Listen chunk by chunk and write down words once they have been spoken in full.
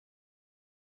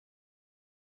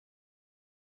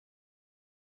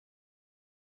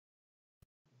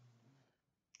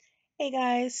Hey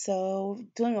guys, so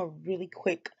doing a really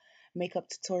quick makeup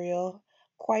tutorial,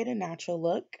 quite a natural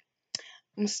look.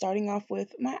 I'm starting off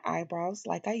with my eyebrows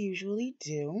like I usually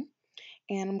do,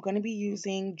 and I'm going to be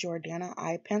using Jordana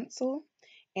eye pencil,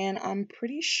 and I'm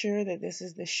pretty sure that this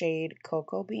is the shade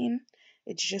Cocoa Bean.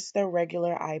 It's just a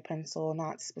regular eye pencil,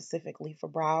 not specifically for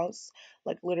brows,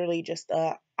 like literally just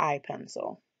a eye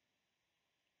pencil.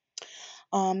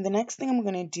 The next thing I'm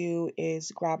going to do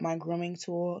is grab my grooming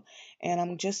tool and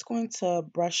I'm just going to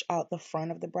brush out the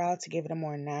front of the brow to give it a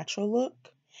more natural look.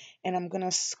 And I'm going to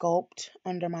sculpt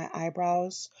under my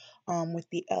eyebrows with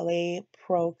the LA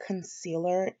Pro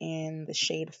Concealer in the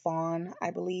shade Fawn,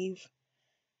 I believe.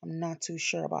 I'm not too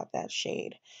sure about that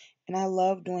shade. And I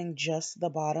love doing just the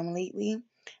bottom lately.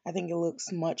 I think it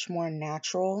looks much more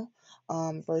natural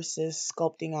versus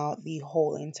sculpting out the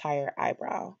whole entire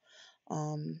eyebrow.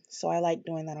 So I like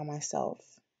doing that on myself.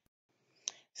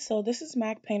 So this is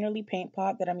MAC Painterly Paint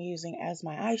Pot that I'm using as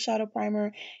my eyeshadow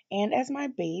primer and as my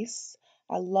base.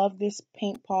 I love this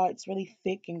paint pot. It's really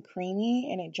thick and creamy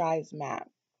and it dries matte.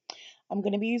 I'm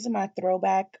going to be using my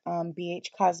Throwback BH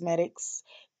Cosmetics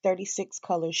 36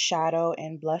 color shadow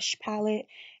and blush palette,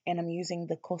 and I'm using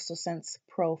the Coastal Scents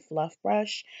Pro Fluff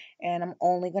Brush, and I'm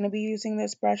only going to be using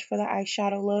this brush for the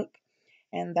eyeshadow look,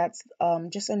 and that's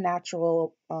just a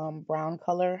natural brown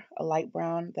color, a light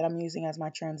brown that I'm using as my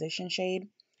transition shade.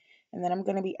 And then I'm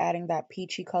going to be adding that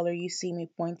peachy color you see me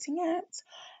pointing at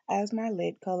as my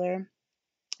lid color.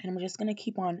 And I'm just going to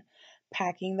keep on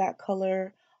packing that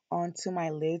color onto my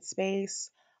lid space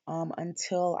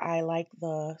until I like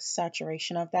the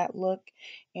saturation of that look.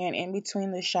 And in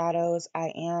between the shadows,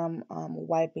 I am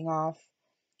wiping off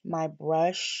my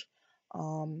brush.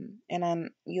 And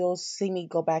you'll see me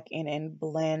go back in and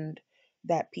blend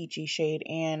that peachy shade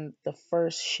and the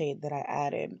first shade that I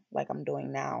added, like I'm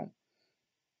doing now.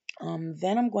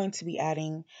 Then I'm going to be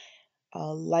adding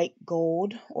a light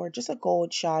gold or just a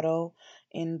gold shadow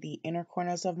in the inner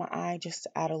corners of my eye just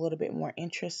to add a little bit more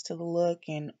interest to the look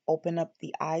and open up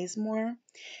the eyes more.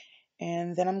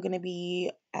 And then I'm going to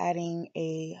be adding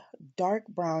a dark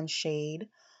brown shade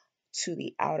to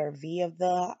the outer V of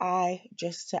the eye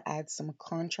just to add some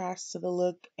contrast to the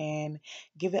look and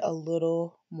give it a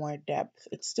little more depth.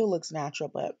 It still looks natural,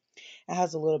 but it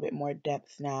has a little bit more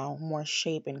depth now, more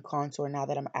shape and contour now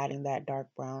that I'm adding that dark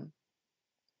brown.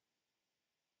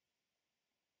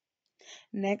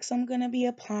 Next, I'm going to be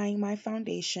applying my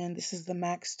foundation. This is the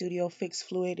MAC Studio Fix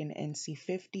Fluid in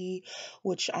NC50,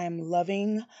 which I'm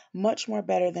loving much more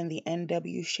better than the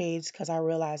NW shades because I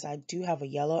realize I do have a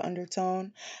yellow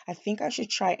undertone. I think I should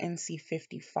try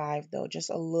NC55 though,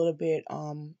 just a little bit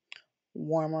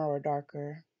warmer or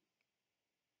darker.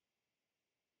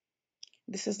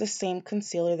 This is the same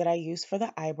concealer that I use for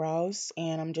the eyebrows,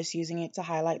 and I'm just using it to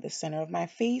highlight the center of my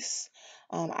face.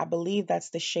 I believe that's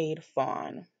the shade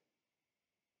Fawn.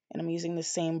 And I'm using the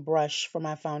same brush for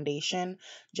my foundation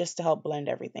just to help blend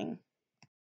everything.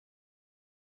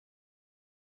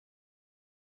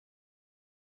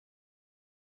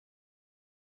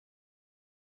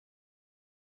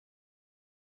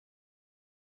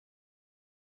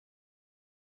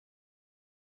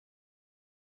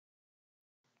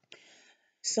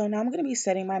 So now I'm going to be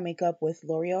setting my makeup with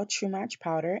L'Oreal True Match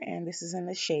Powder, and this is in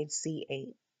the shade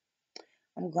C8.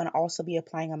 I'm going to also be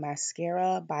applying a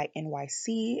mascara by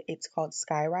NYC. It's called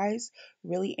Skyrise.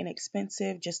 Really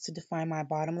inexpensive, just to define my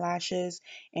bottom lashes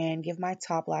and give my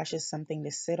top lashes something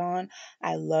to sit on.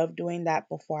 I love doing that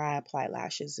before I apply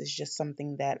lashes. It's just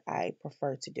something that I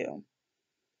prefer to do.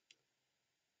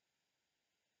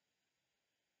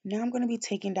 Now I'm going to be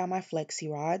taking down my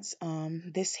flexi rods.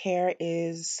 This hair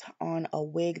is on a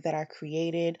wig that I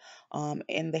created,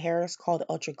 and the hair is called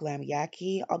Ultra Glam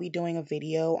Yaki. I'll be doing a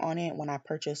video on it when I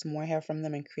purchase more hair from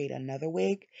them and create another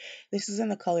wig. This is in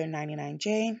the color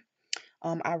 99J.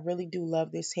 I really do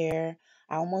love this hair.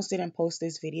 I almost didn't post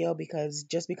this video because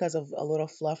of a little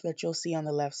fluff that you'll see on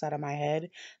the left side of my head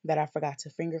that I forgot to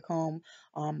finger comb.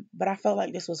 But I felt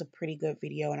like this was a pretty good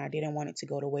video and I didn't want it to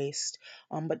go to waste.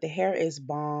 But the hair is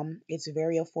bomb. It's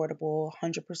very affordable,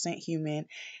 100% human,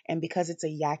 and because it's a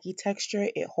yaki texture,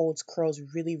 it holds curls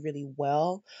really, really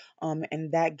well.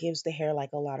 And that gives the hair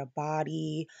like a lot of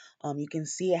body. You can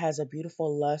see it has a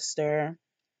beautiful luster.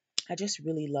 I just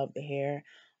really love the hair.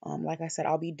 Like I said,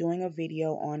 I'll be doing a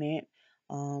video on it.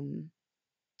 Um,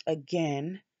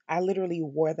 Again, I literally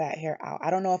wore that hair out.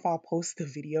 I don't know if I'll post the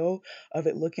video of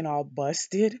it looking all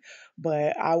busted,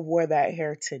 but I wore that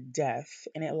hair to death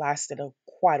and it lasted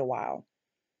quite a while.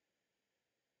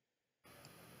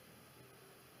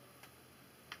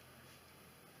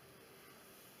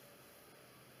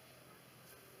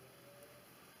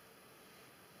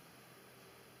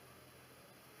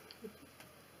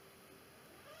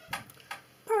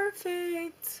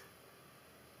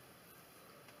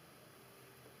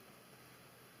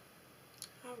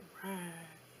 Alright.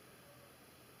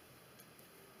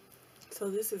 So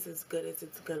this is as good as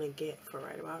it's gonna get for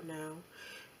right about now.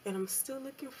 And I'm still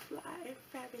looking fly and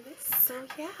fabulous. So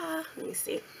yeah, let me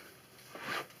see.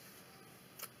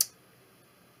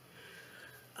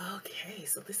 Okay,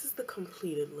 so this is the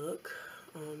completed look.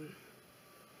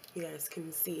 You guys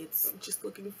can see it's just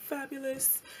looking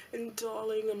fabulous and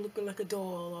darling. I'm looking like a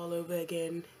doll all over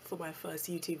again for my first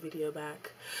YouTube video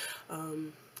back.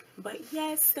 But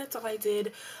yes, that's all I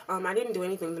did. I didn't do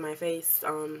anything to my face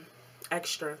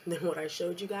extra than what I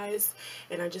showed you guys.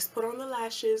 And I just put on the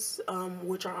lashes,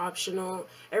 which are optional.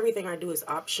 Everything I do is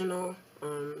optional.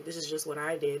 This is just what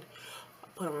I did.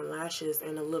 Put on lashes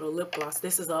and a little lip gloss.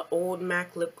 This is an old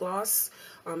MAC lip gloss.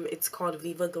 It's called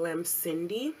Viva Glam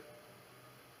Cindy.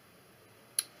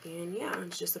 And yeah,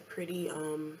 it's just a pretty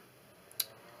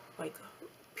like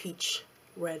peach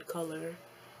red color.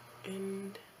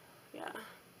 And yeah,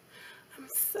 I'm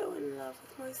so in love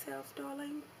with myself,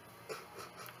 darling.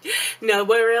 No,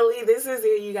 but really, this is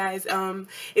it, you guys.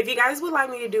 If you guys would like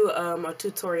me to do a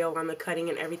tutorial on the cutting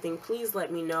and everything, please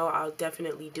let me know. I'll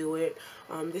definitely do it.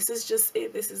 This is just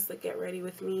it. This is the get ready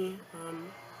with me.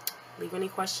 Leave any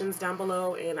questions down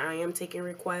below, and I am taking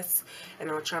requests, and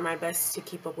I'll try my best to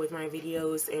keep up with my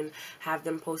videos and have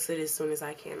them posted as soon as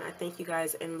I can. I thank you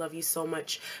guys and love you so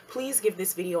much. Please give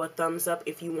this video a thumbs up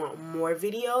if you want more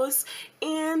videos,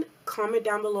 and comment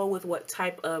down below with what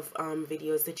type of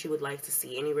videos that you would like to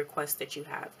see, any requests that you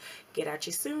have. Get at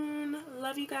you soon.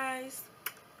 Love you guys.